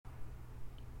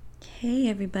Hey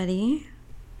everybody.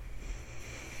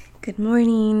 Good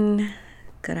morning,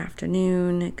 good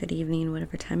afternoon, good evening,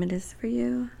 whatever time it is for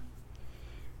you.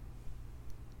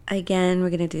 Again, we're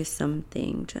going to do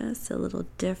something just a little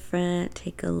different.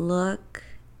 Take a look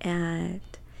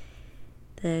at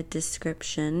the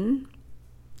description.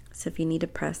 So if you need to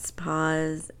press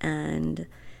pause and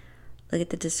look at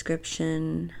the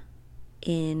description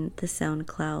in the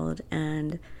SoundCloud,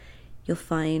 and you'll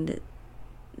find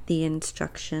the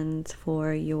instructions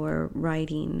for your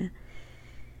writing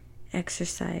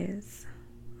exercise.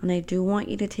 And I do want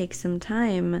you to take some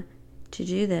time to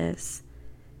do this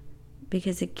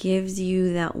because it gives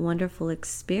you that wonderful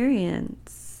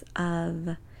experience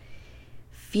of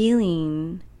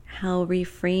feeling how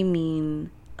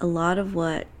reframing a lot of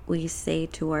what we say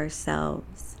to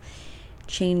ourselves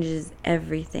changes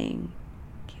everything.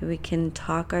 Okay, we can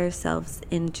talk ourselves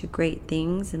into great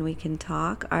things, and we can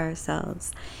talk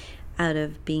ourselves out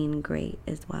of being great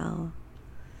as well.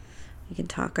 We can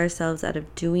talk ourselves out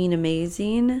of doing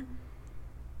amazing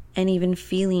and even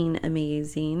feeling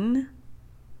amazing.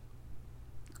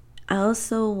 I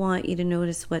also want you to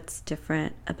notice what's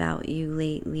different about you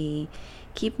lately.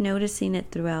 Keep noticing it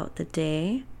throughout the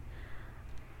day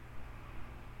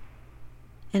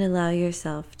and allow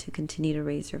yourself to continue to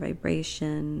raise your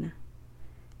vibration,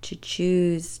 to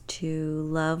choose to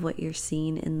love what you're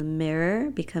seeing in the mirror,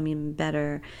 becoming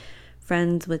better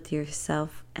friends with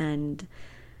yourself, and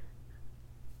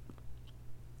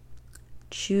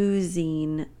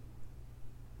choosing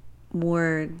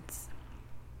words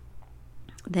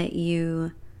that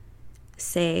you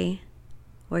say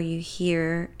or you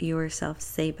hear yourself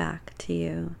say back to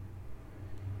you,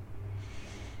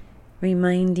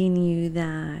 reminding you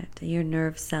that your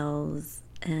nerve cells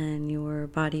and your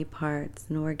body parts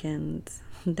and organs,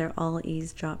 they're all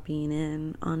eavesdropping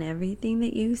in on everything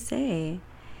that you say.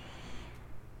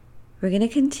 We're going to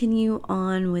continue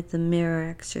on with the mirror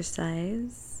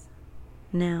exercise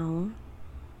now.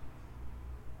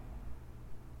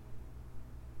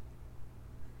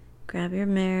 Grab your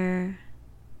mirror.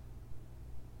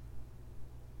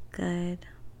 Good.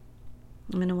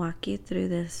 I'm going to walk you through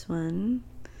this one.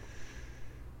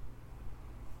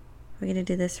 We're going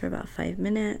to do this for about 5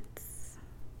 minutes.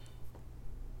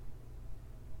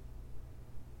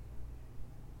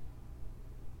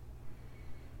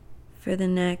 For the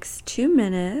next 2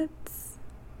 minutes,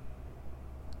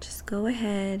 just go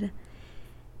ahead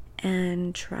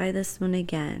and try this one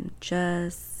again.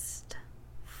 Just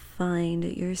find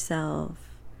yourself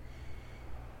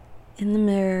in the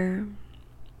mirror.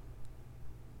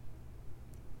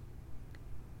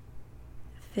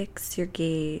 Fix your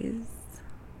gaze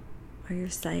or your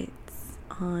sights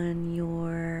on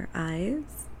your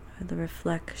eyes or the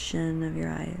reflection of your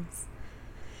eyes.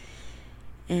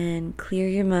 And clear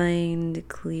your mind,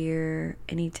 clear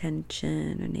any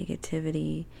tension or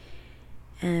negativity,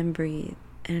 and breathe.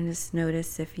 And just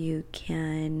notice if you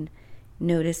can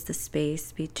notice the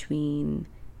space between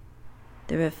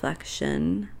the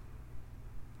reflection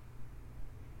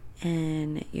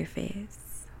and your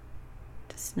face.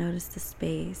 Just notice the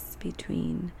space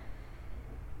between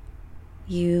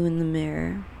you and the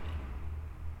mirror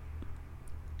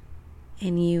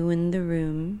and you in the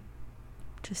room.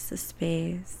 Just the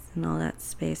space and all that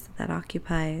space that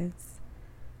occupies.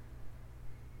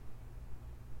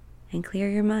 And clear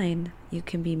your mind. You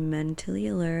can be mentally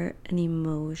alert and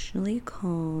emotionally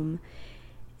calm,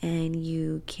 and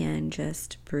you can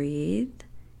just breathe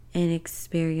and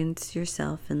experience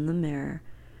yourself in the mirror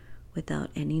without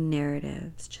any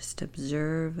narratives. Just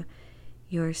observe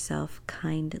yourself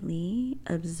kindly,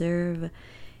 observe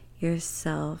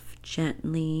yourself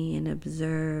gently, and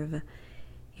observe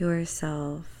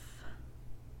yourself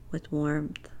with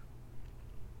warmth.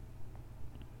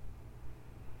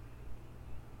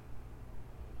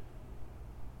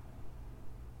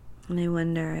 And I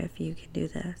wonder if you can do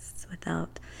this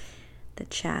without the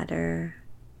chatter,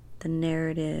 the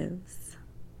narratives,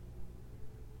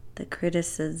 the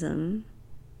criticism,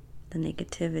 the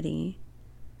negativity,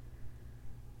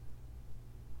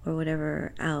 or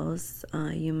whatever else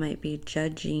you might be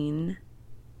judging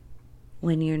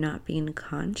when you're not being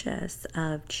conscious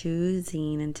of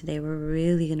choosing. And today we're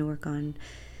really going to work on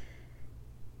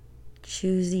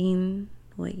choosing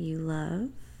what you love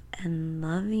and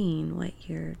loving what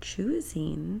you're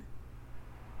choosing.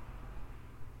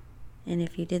 And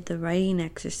if you did the writing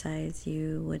exercise,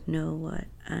 you would know what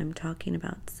I'm talking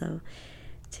about. So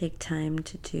take time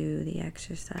to do the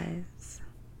exercise.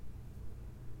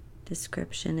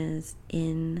 Description is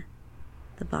in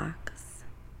the box.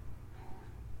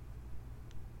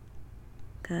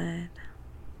 Good.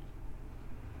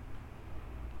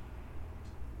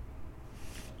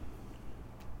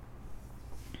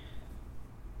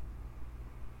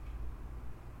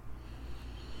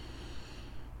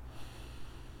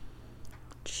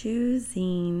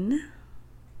 choosing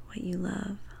what you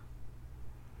love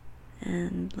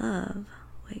and love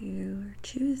what you're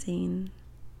choosing.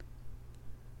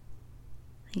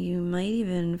 You might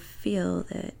even feel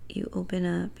that you open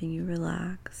up and you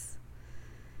relax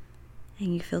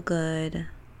and you feel good,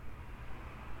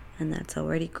 and that's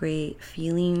already great.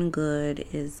 Feeling good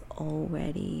is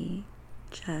already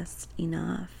just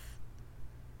enough.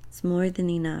 It's more than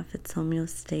enough. It's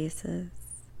homeostasis.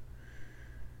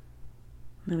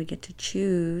 Now we get to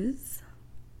choose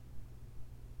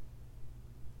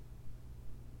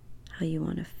how you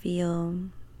want to feel.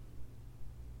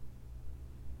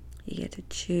 You get to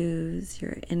choose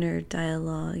your inner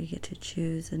dialogue. You get to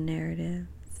choose the narratives.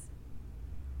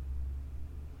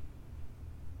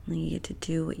 And you get to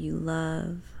do what you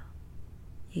love.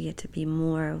 You get to be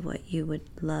more of what you would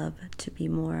love to be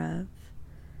more of.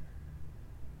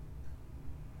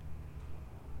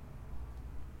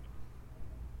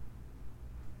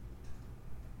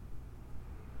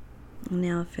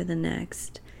 Now for the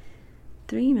next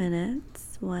 3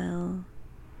 minutes, while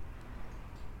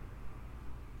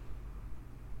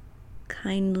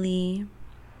kindly,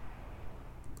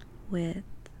 with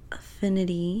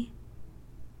affinity,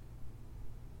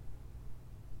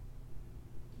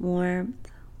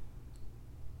 warmth,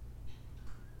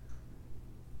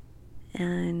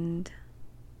 and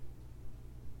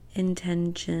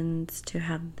intentions to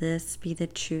have this be the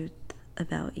truth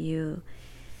about you,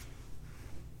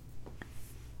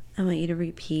 I want you to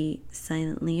repeat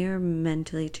silently or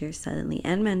mentally to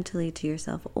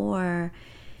yourself, or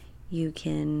you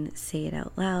can say it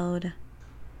out loud.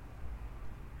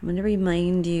 I'm going to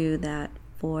remind you that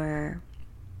for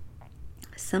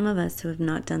some of us who have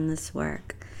not done this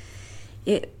work,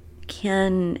 it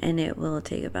can and it will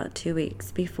take about 2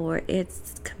 weeks before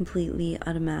it's completely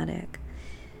automatic.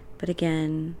 But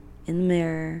again, in the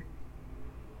mirror,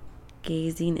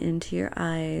 gazing into your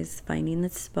eyes, finding the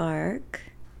spark,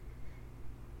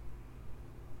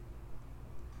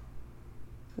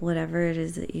 whatever it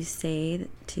is that you say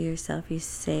to yourself, you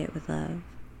say it with love.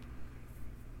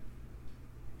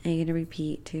 And you're going to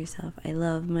repeat to yourself, I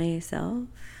love myself.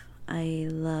 I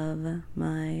love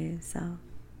myself.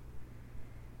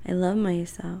 I love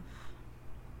myself.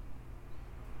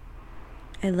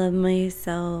 I love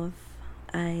myself.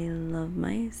 I love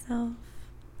myself.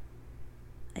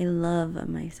 I love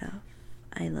myself.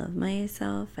 I love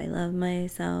myself. I love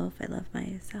myself. I love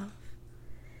myself.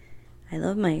 I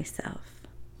love myself.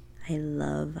 I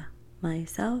love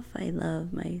myself. I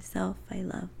love myself. I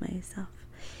love myself.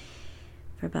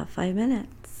 For about 5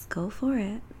 minutes. Go for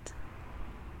it.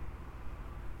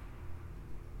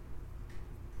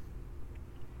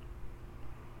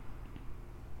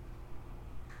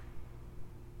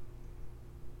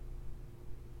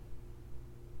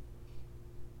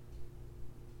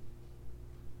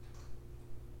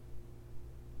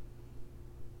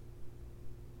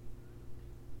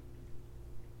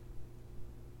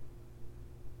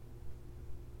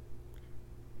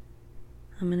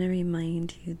 I'm going to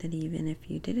remind you that even if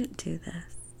you didn't do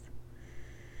this,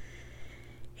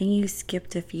 and you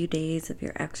skipped a few days of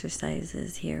your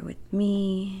exercises here with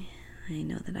me, I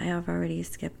know that I have already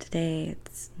skipped today.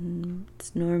 It's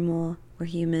normal. We're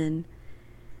human.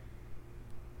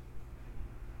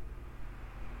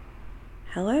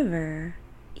 However,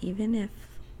 even if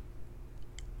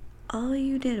all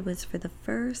you did was for the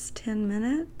first 10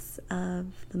 minutes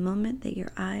of the moment that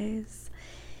your eyes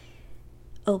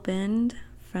opened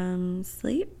from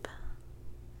sleep,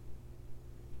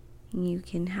 you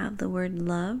can have the word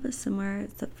love somewhere.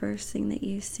 It's the first thing that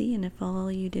you see. And if all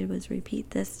you did was repeat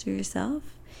this to yourself,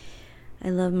 I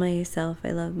love myself,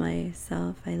 I love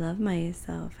myself, I love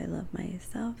myself, I love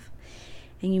myself.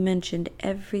 And you mentioned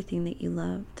everything that you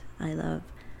loved. I love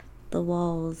the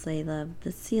walls, I love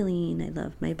the ceiling, I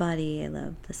love my body, I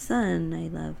love the sun, I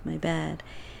love my bed,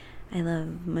 I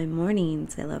love my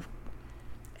mornings, I love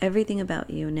everything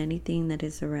about you and anything that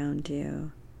is around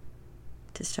you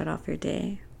to start off your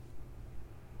day.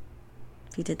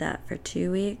 If you did that for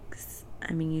 2 weeks,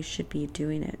 I mean, you should be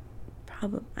doing it.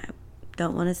 Probably, I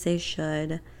don't want to say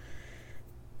should.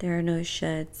 There are no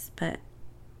shoulds, but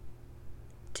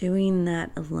doing that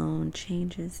alone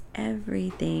changes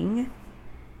everything.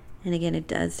 And again, it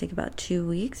does take about 2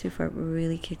 weeks before it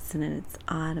really kicks in and it's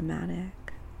automatic.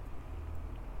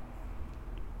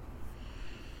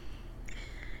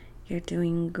 You're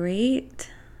doing great.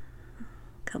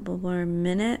 Couple more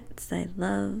minutes. I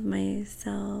love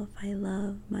myself. I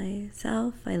love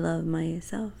myself. I love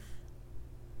myself.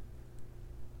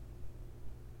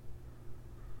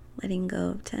 Letting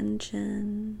go of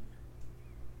tension.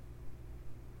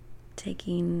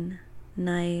 Taking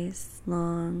nice,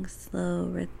 long, slow,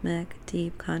 rhythmic,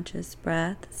 deep, conscious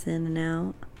breaths in and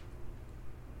out.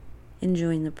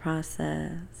 Enjoying the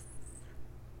process.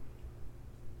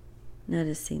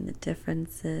 Noticing the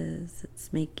differences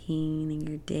it's making in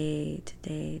your day to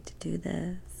day to do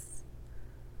this.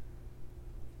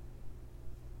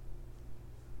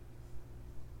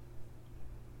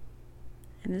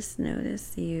 And just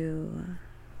notice you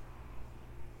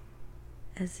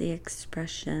as the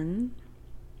expression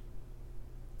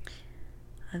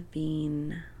of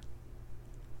being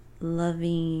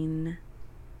loving,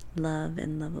 love,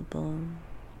 and lovable.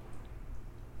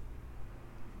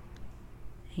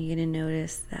 And you're going to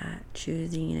notice that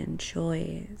choosing and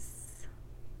choice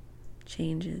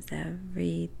changes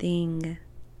everything.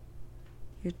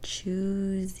 You're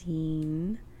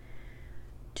choosing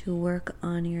to work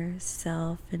on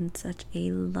yourself in such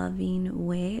a loving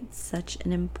way. It's such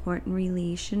an important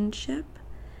relationship,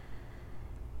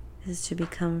 is to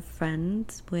become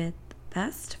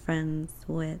best friends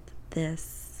with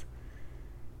this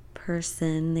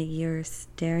person that you're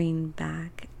staring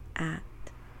back at.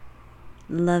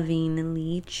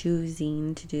 Lovingly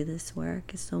choosing to do this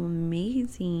work is so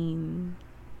amazing.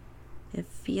 It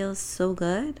feels so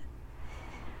good.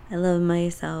 I love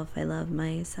myself. I love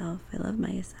myself. I love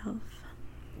myself.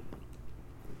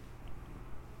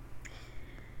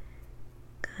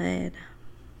 Good.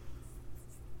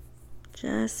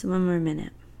 Just one more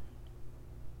minute.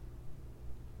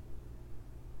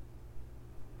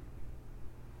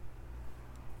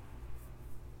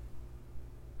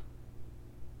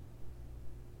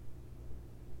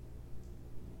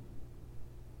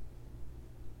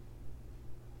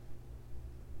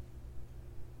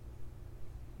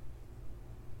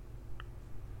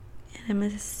 I'm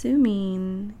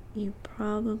assuming you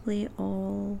probably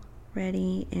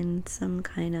already in some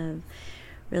kind of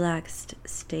relaxed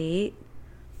state.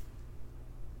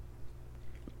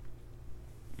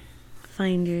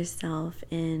 Find yourself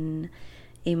in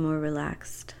a more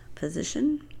relaxed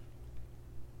position,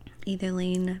 either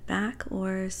laying back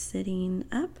or sitting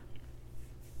up.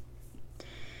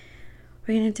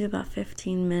 We're going to do about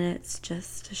 15 minutes,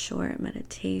 just a short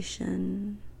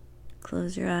meditation.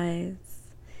 Close your eyes.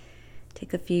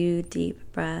 Take a few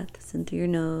deep breaths in through your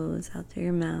nose, out through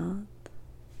your mouth.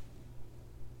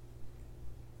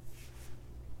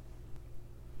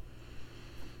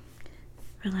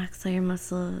 Relax all your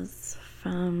muscles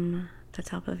from the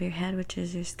top of your head, which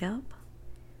is your scalp,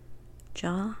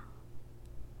 jaw.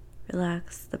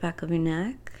 Relax the back of your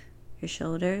neck, your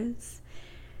shoulders,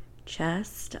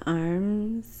 chest,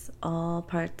 arms, all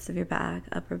parts of your back,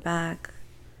 upper back,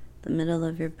 the middle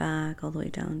of your back, all the way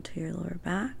down to your lower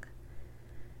back.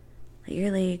 Let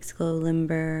your legs go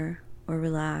limber or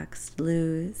relaxed,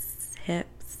 loose,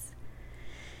 hips,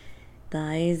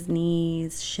 thighs,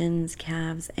 knees, shins,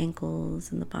 calves,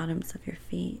 ankles, and the bottoms of your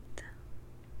feet.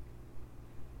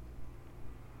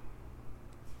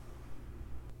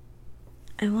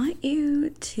 I want you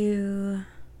to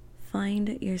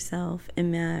find yourself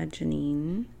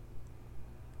imagining.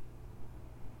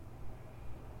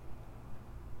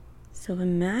 So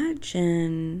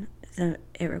imagine that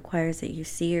it requires that you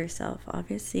see yourself.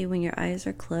 Obviously, when your eyes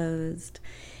are closed,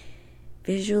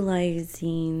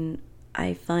 visualizing,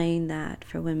 I find that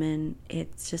for women,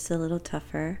 it's just a little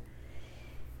tougher.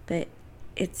 But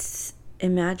it's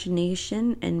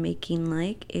imagination and making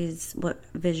like is what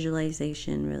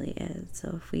visualization really is.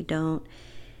 So if we don't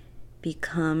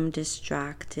become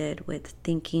distracted with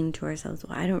thinking to ourselves,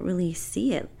 well, I don't really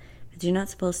see it. But you're not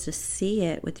supposed to see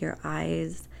it with your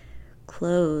eyes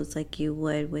closed like you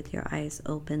would with your eyes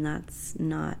open. That's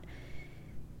not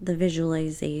the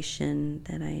visualization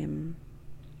that I am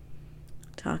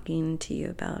talking to you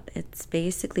about. It's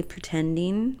basically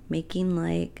pretending, making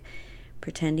like,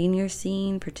 pretending you're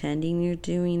seeing, pretending you're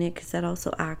doing it, because that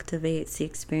also activates the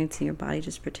experience in your body,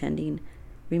 just pretending,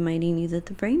 reminding you that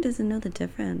the brain doesn't know the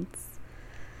difference.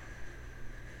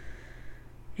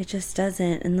 It just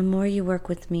doesn't. And the more you work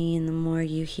with me and the more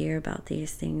you hear about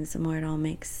these things, the more it all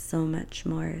makes so much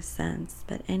more sense.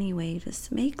 But anyway,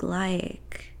 just make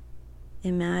like,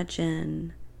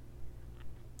 imagine,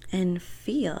 and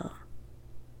feel.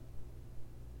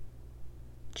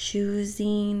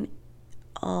 Choosing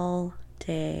all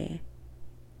day.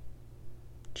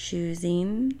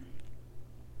 Choosing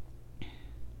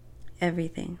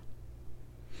everything.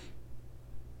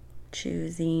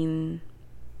 Choosing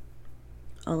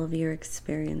all of your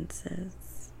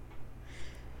experiences.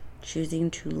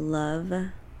 Choosing to love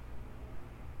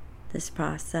this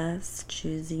process.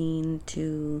 Choosing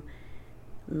to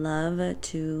love,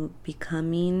 to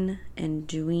becoming and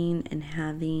doing and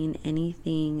having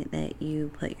anything that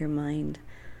you put your mind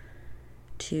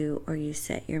or you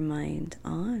set your mind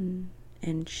on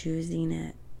and choosing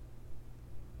it.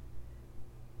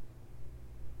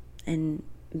 And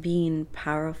being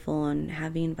powerful and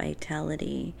having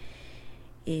vitality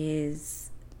is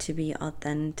to be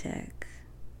authentic.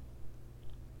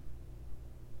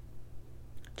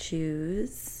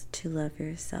 Choose to love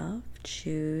yourself.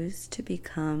 Choose to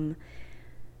become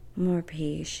more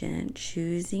patient.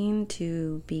 Choosing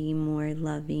to be more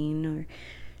loving, or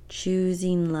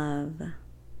choosing love.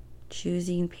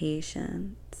 Choosing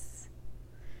patience.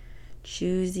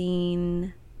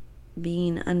 Choosing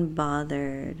being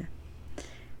unbothered.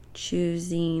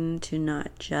 Choosing to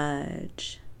not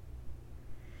judge.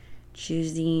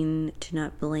 Choosing to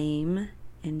not blame,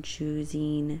 and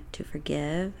choosing to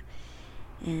forgive,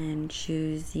 and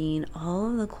choosing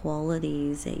all of the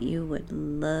qualities that you would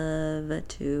love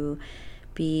to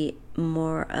be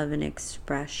more of an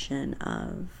expression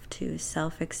of, to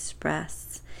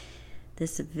self-express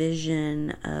this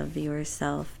vision of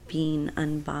yourself being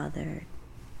unbothered,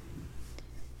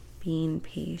 being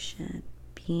patient,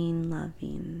 being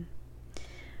loving,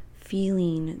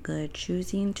 feeling good,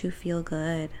 choosing to feel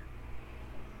good,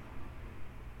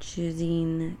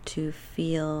 choosing to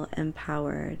feel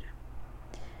empowered,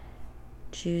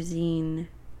 choosing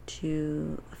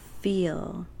to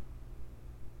feel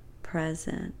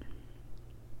present.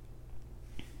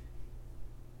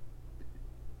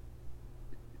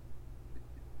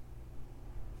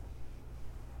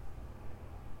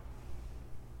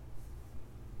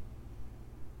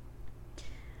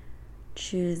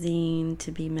 Choosing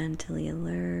to be mentally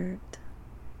alert,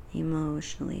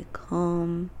 emotionally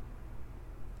calm,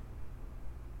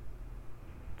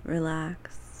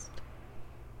 relaxed.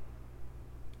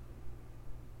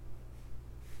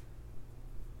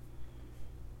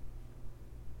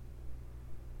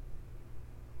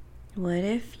 What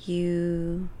if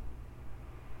you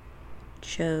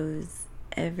chose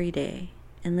every day,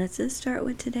 and let's just start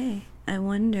with today. I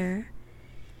wonder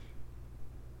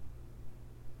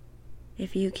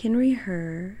if you can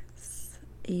rehearse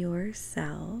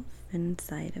yourself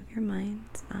inside of your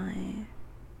mind's eye,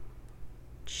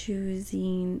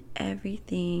 choosing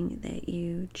everything that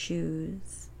you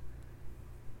choose.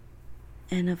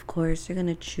 And of course, you're going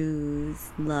to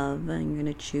choose love, and you're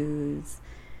going to choose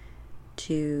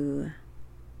to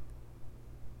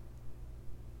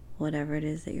whatever it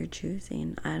is that you're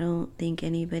choosing. I don't think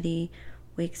anybody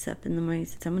wakes up in the morning and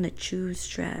says, I'm going to choose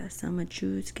stress. I'm going to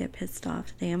choose to get pissed off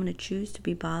today. I'm going to choose to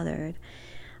be bothered.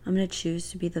 I'm going to choose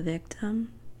to be the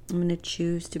victim. I'm going to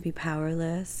choose to be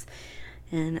powerless.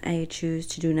 And I choose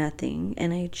to do nothing.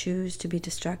 And I choose to be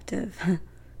destructive.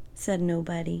 Said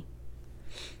nobody.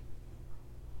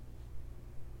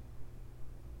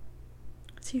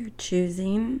 So you're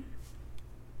choosing.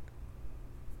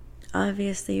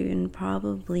 Obviously, you're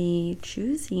probably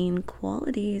choosing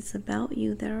qualities about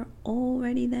you that are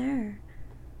already there.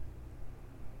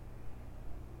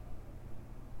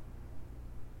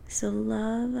 So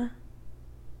love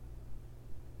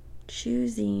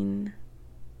choosing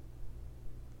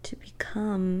to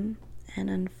become and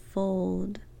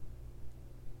unfold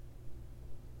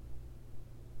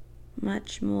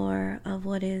much more of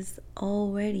what is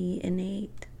already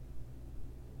innate.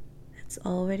 It's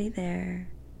already there.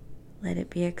 Let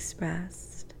it be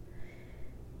expressed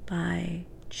by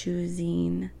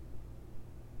choosing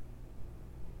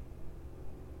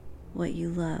what you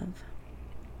love,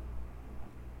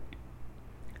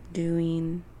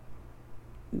 doing,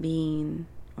 being,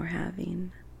 or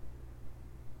having.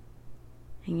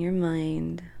 In your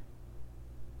mind,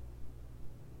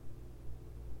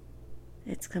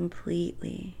 it's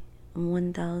completely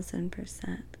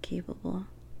 1000% capable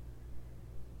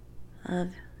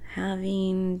of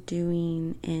having,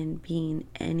 doing, and being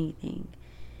anything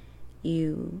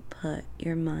you put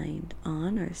your mind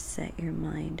on or set your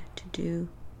mind to do,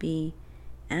 be,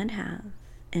 and have.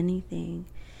 Anything.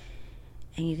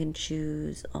 And you can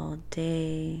choose all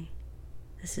day.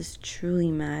 This is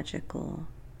truly magical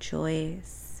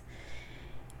choice.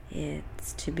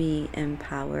 It's to be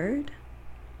empowered.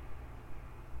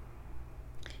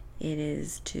 It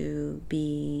is to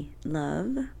be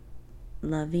loving,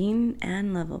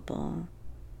 and lovable.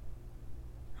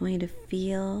 I want you to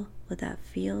feel what that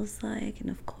feels like. And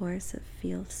of course, it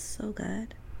feels so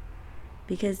good.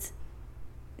 Because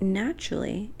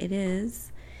naturally, it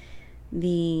is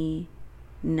the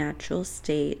natural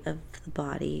state of the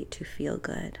body to feel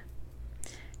good.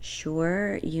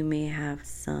 Sure, you may have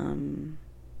some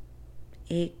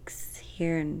aches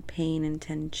here and pain and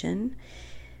tension,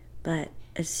 but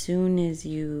as soon as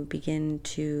you begin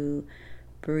to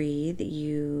breathe,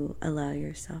 you allow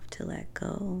yourself to let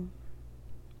go.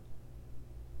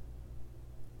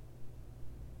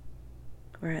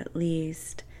 or at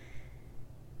least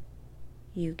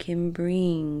you can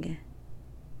bring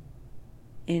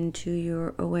into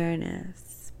your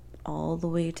awareness all the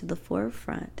way to the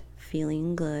forefront,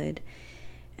 feeling good,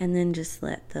 and then just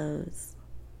let those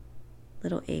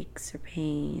little aches or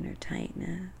pain or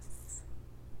tightness,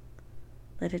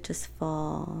 let it just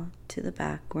fall to the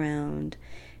background,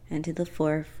 and to the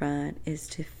forefront is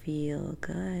to feel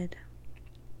good.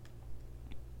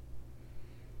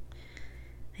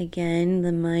 Again,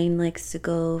 the mind likes to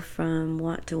go from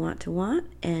want to want to want,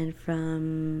 and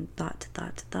from thought to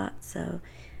thought to thought. So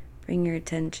bring your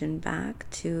attention back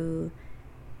to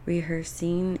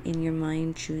rehearsing in your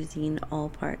mind, choosing all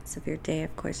parts of your day.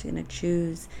 Of course, you're going to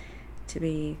choose to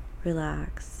be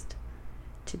relaxed,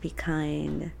 to be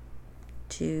kind,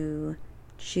 to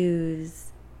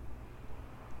choose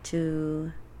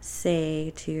to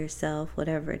say to yourself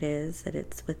whatever it is, that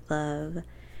it's with love,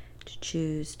 to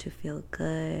choose to feel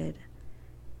good,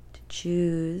 to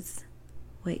choose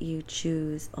what you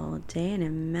choose all day. And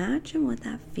imagine what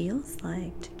that feels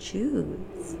like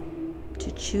to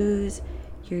choose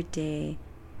your day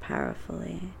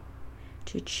powerfully,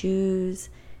 to choose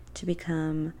to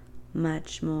become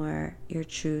much more your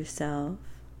true self,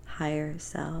 higher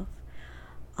self,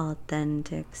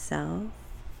 authentic self,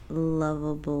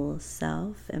 lovable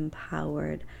self,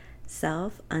 empowered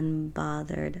self,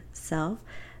 unbothered self,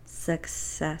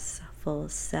 successful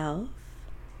self,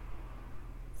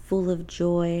 full of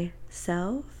joy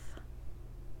self,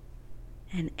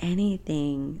 and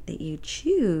anything that you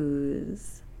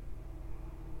choose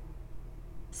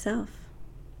self.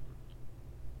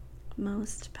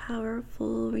 Most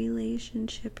powerful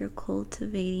relationship you're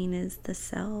cultivating is the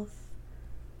self.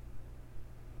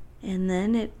 And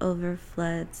then it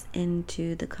overfloods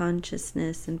into the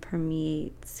consciousness and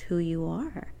permeates who you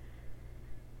are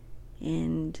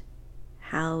and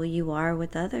how you are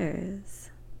with others.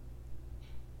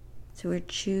 So we're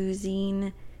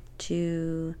choosing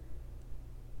to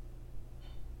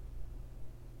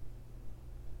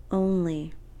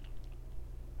only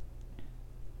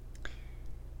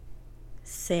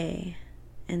say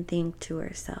and think to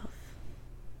ourselves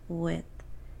with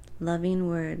loving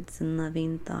words and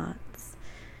loving thoughts,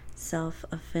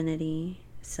 self-affinity,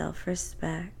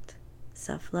 self-respect,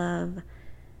 self-love,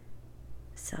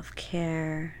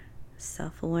 self-care,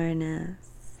 self-awareness,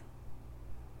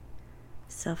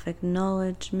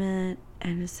 self-acknowledgement,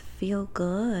 and just feel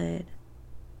good.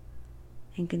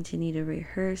 And continue to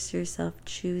rehearse yourself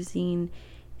choosing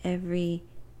every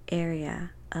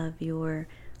area of your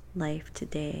life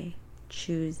today,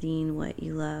 choosing what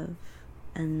you love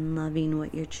and loving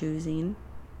what you're choosing.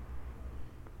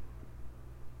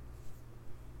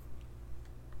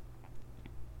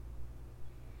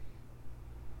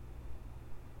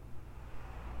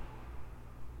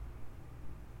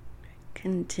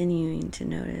 Continuing to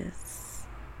notice,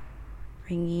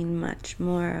 bringing much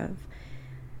more of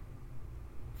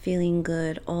feeling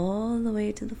good all the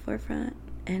way to the forefront,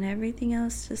 and everything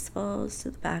else just falls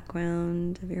to the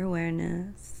background of your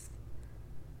awareness.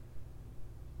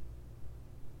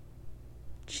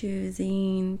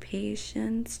 Choosing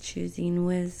patience, choosing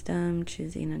wisdom,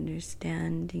 choosing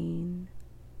understanding,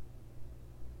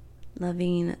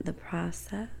 loving the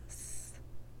process,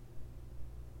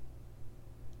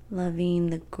 loving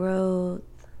the growth,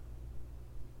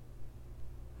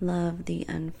 love the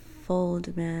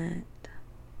unfoldment,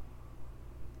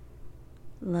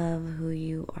 love who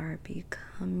you are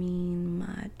becoming,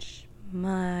 much,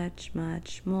 much,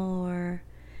 much more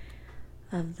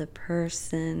of the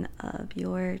person of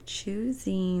your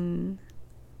choosing.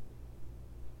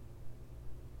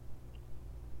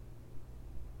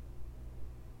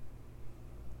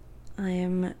 I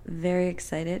am very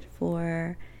excited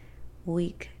for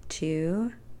week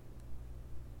 2.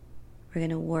 We're going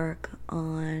to work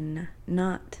on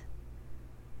not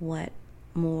what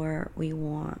more we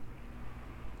want.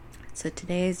 So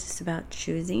today is just about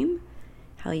choosing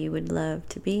how you would love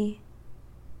to be.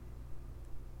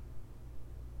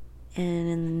 And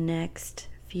in the next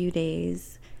few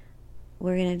days,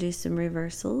 we're going to do some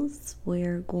reversals.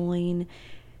 We're going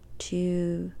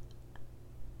to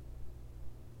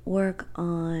work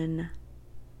on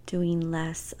doing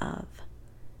less of,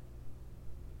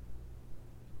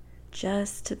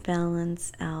 just to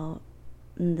balance out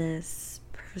this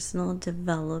personal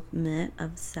development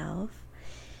of self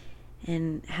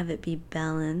and have it be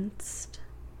balanced.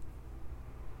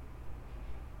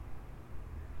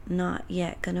 Not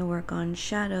yet going to work on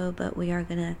shadow, but we are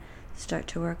going to start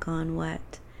to work on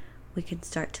what we can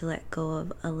start to let go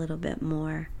of a little bit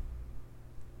more.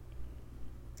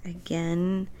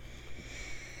 Again,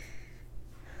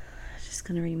 just just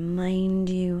going to remind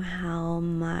you how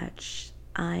much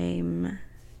I'm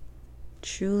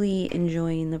truly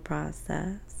enjoying the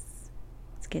process.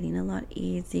 It's getting a lot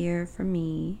easier for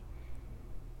me.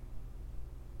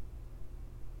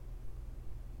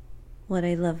 What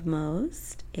I love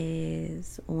most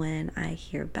is when I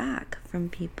hear back from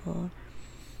people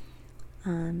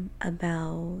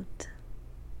about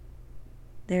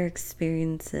their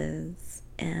experiences,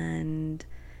 and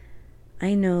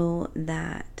I know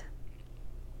that,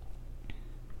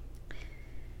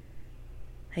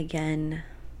 again,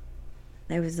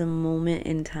 there was a moment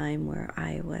in time where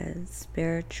I was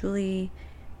spiritually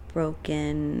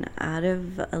broken, out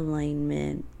of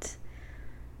alignment,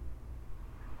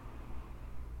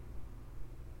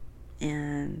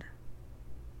 and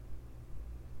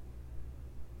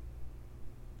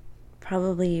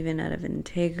probably even out of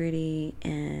integrity,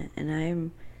 and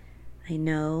I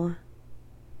know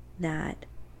that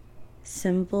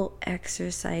simple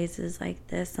exercises like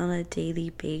this on a daily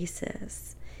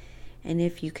basis, and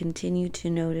if you continue to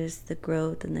notice the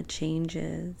growth and the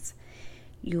changes,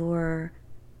 your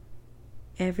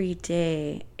every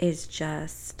day is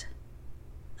just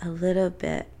a little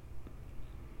bit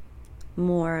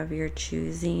more of your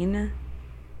choosing,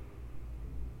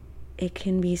 it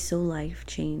can be so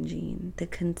life-changing. The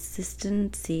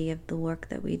consistency of the work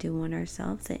that we do on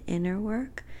ourselves, the inner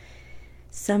work,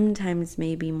 sometimes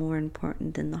may be more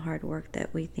important than the hard work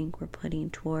that we think we're putting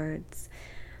towards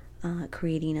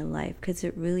creating a life, because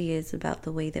it really is about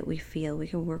the way that we feel. We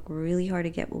can work really hard to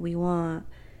get what we want,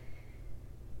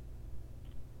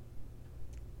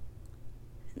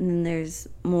 and then there's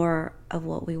more of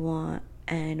what we want,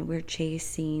 and we're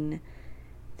chasing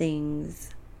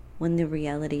things when the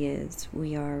reality is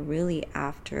we are really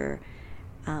after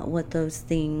what those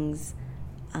things,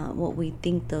 what we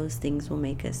think those things will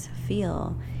make us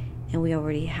feel, and we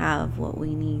already have what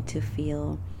we need to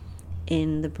feel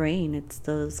in the brain. It's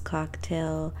those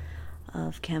cocktail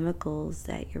of chemicals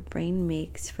that your brain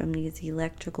makes from these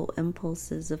electrical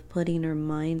impulses of putting our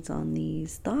minds on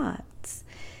these thoughts.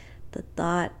 The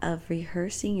thought of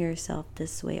rehearsing yourself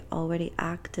this way already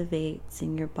activates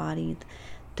in your body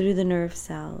through the nerve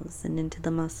cells and into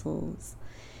the muscles,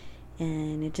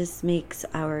 and it just makes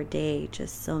our day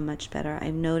just so much better.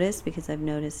 I've noticed, because I've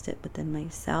noticed it within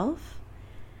myself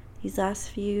these last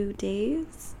few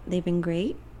days. They've been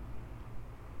great,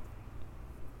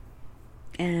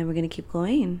 and we're going to keep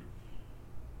going.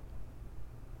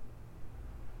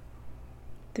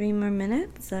 3 more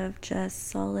minutes of just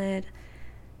solid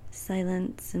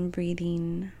silence and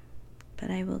breathing,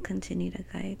 but I will continue to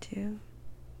guide you.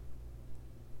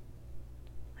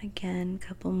 Again, a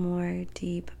couple more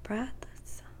deep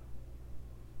breaths.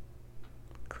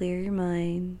 Clear your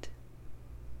mind.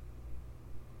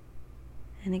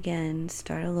 And again,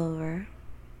 start all over.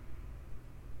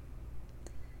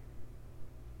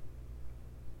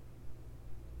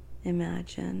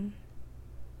 Imagine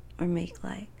or make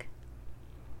like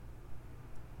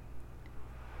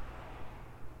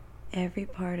every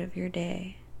part of your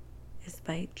day is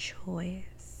by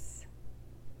choice.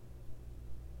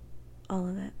 All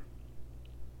of it.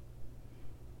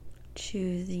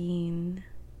 Choosing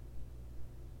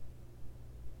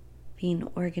being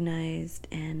organized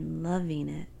and loving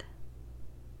it.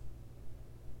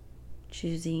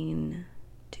 Choosing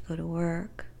to go to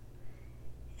work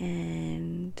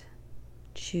and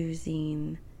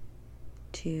choosing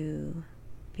to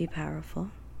be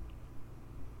powerful.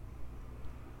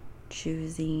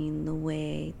 Choosing the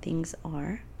way things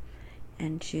are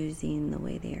and choosing the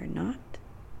way they are not.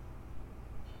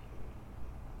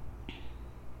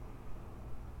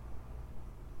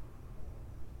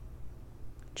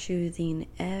 Choosing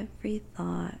every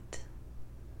thought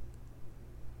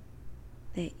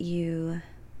that you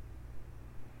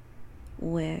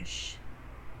wish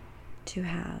to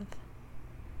have.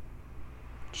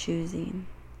 Choosing.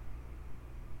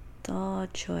 It's all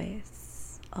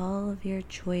choice. All of your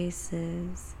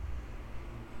choices,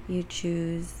 you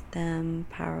choose them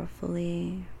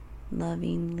powerfully,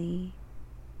 lovingly.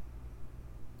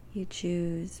 You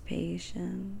choose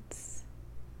patience.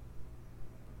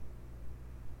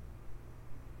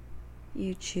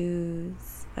 You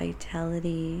choose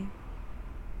vitality.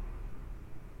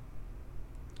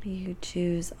 You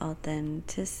choose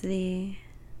authenticity.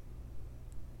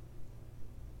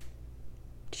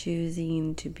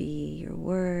 Choosing to be your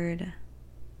word.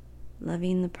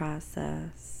 Loving the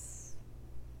process.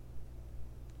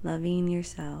 Loving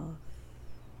yourself.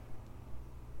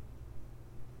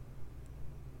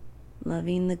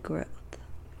 Loving the growth.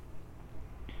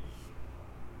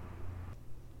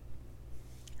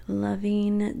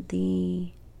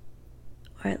 Loving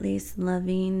or at least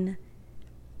loving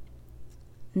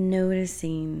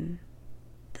noticing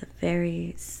the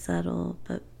very subtle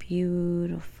but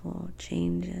beautiful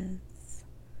changes,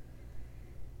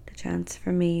 the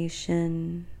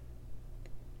transformation.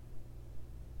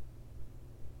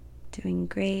 Doing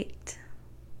great.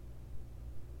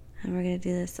 And we're going to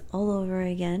do this all over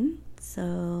again.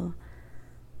 So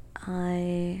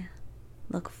I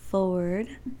look forward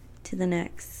to the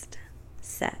next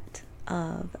set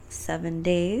of 7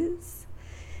 days.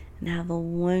 And have a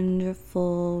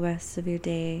wonderful rest of your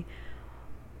day.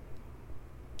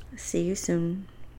 See you soon.